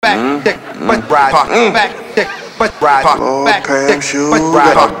Lord Pam's you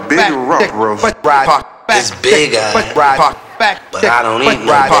got a big rump roast. It's big eye, but I don't eat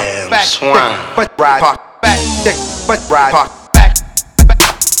no damn swine.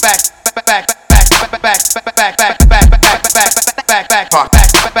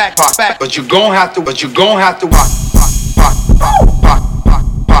 But you gon' have to